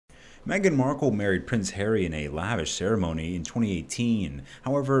Meghan Markle married Prince Harry in a lavish ceremony in 2018.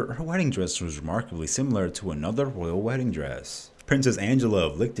 However, her wedding dress was remarkably similar to another royal wedding dress. Princess Angela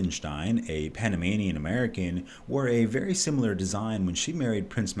of Liechtenstein, a Panamanian-American, wore a very similar design when she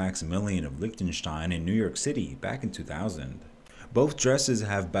married Prince Maximilian of Liechtenstein in New York City back in 2000. Both dresses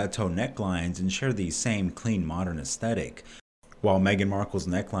have bateau necklines and share the same clean modern aesthetic. While Meghan Markle's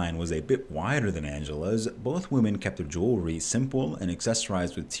neckline was a bit wider than Angela's, both women kept their jewelry simple and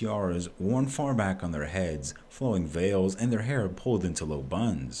accessorized with tiaras worn far back on their heads, flowing veils, and their hair pulled into low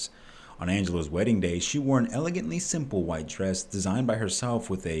buns. On Angela's wedding day, she wore an elegantly simple white dress designed by herself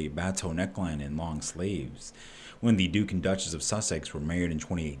with a bateau neckline and long sleeves. When the Duke and Duchess of Sussex were married in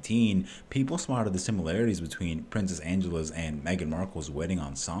 2018, people spotted the similarities between Princess Angela's and Meghan Markle's wedding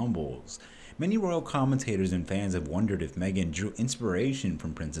ensembles. Many royal commentators and fans have wondered if Meghan drew inspiration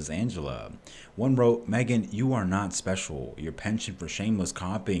from Princess Angela. One wrote, "Meghan, you are not special. Your penchant for shameless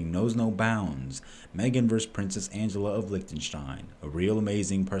copying knows no bounds. Meghan vs. Princess Angela of Liechtenstein, a real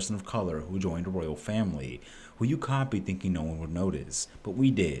amazing person of color who joined a royal family, who you copied thinking no one would notice. But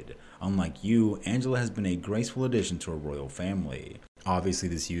we did. Unlike you, Angela has been a graceful addition to a royal family." Obviously,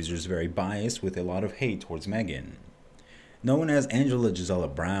 this user is very biased with a lot of hate towards Meghan. Known as Angela Gisela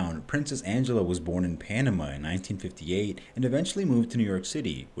Brown, Princess Angela was born in Panama in 1958 and eventually moved to New York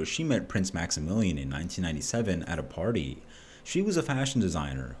City, where she met Prince Maximilian in 1997 at a party. She was a fashion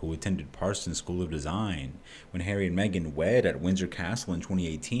designer who attended Parsons School of Design. When Harry and Meghan wed at Windsor Castle in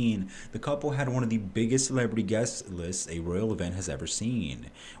 2018, the couple had one of the biggest celebrity guest lists a royal event has ever seen.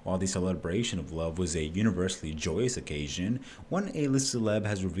 While the celebration of love was a universally joyous occasion, one A-list celeb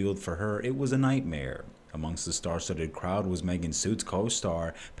has revealed for her it was a nightmare. Amongst the star-studded crowd was Meghan Suits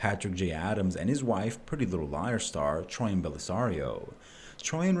co-star Patrick J. Adams and his wife, Pretty Little Liars star Troian Bellisario.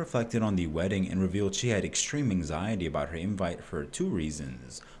 Troian reflected on the wedding and revealed she had extreme anxiety about her invite for two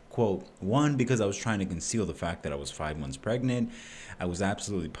reasons. Quote, "One, because I was trying to conceal the fact that I was 5 months pregnant. I was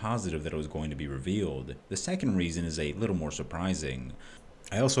absolutely positive that it was going to be revealed. The second reason is a little more surprising.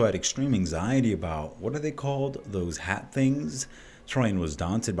 I also had extreme anxiety about, what are they called, those hat things?" Troian was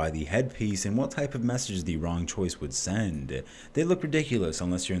daunted by the headpiece and what type of message the wrong choice would send. They look ridiculous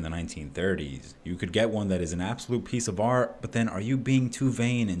unless you're in the 1930s. You could get one that is an absolute piece of art, but then are you being too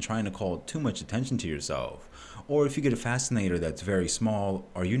vain and trying to call too much attention to yourself? Or if you get a fascinator that's very small,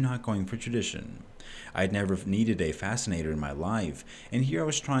 are you not going for tradition? I'd never needed a fascinator in my life, and here I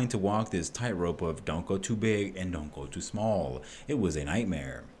was trying to walk this tightrope of don't go too big and don't go too small. It was a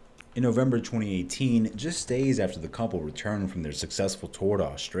nightmare. In November 2018, just days after the couple returned from their successful tour to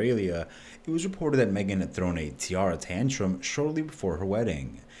Australia, it was reported that Meghan had thrown a tiara tantrum shortly before her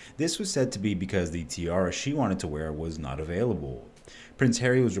wedding. This was said to be because the tiara she wanted to wear was not available. Prince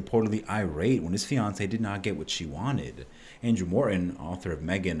Harry was reportedly irate when his fiancée did not get what she wanted. Andrew Morton, author of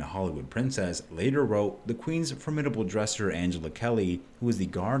Meghan, a Hollywood Princess, later wrote, "The Queen's formidable dresser Angela Kelly, who is the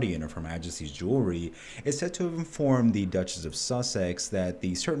guardian of Her Majesty's jewelry, is said to have informed the Duchess of Sussex that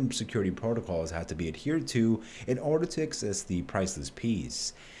the certain security protocols had to be adhered to in order to access the priceless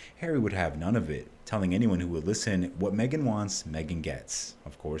piece. Harry would have none of it, telling anyone who would listen, what Meghan wants, Meghan gets."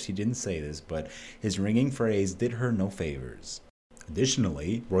 Of course, he didn't say this, but his ringing phrase did her no favors.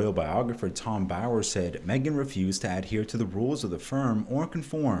 Additionally, royal biographer Tom Bowers said Meghan refused to adhere to the rules of the firm or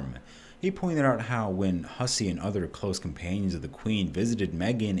conform. He pointed out how when Hussey and other close companions of the Queen visited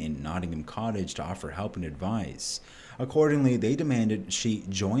Meghan in Nottingham Cottage to offer help and advice, accordingly they demanded she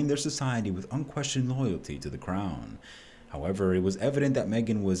join their society with unquestioned loyalty to the crown. However, it was evident that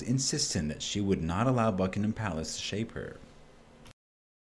Meghan was insistent that she would not allow Buckingham Palace to shape her.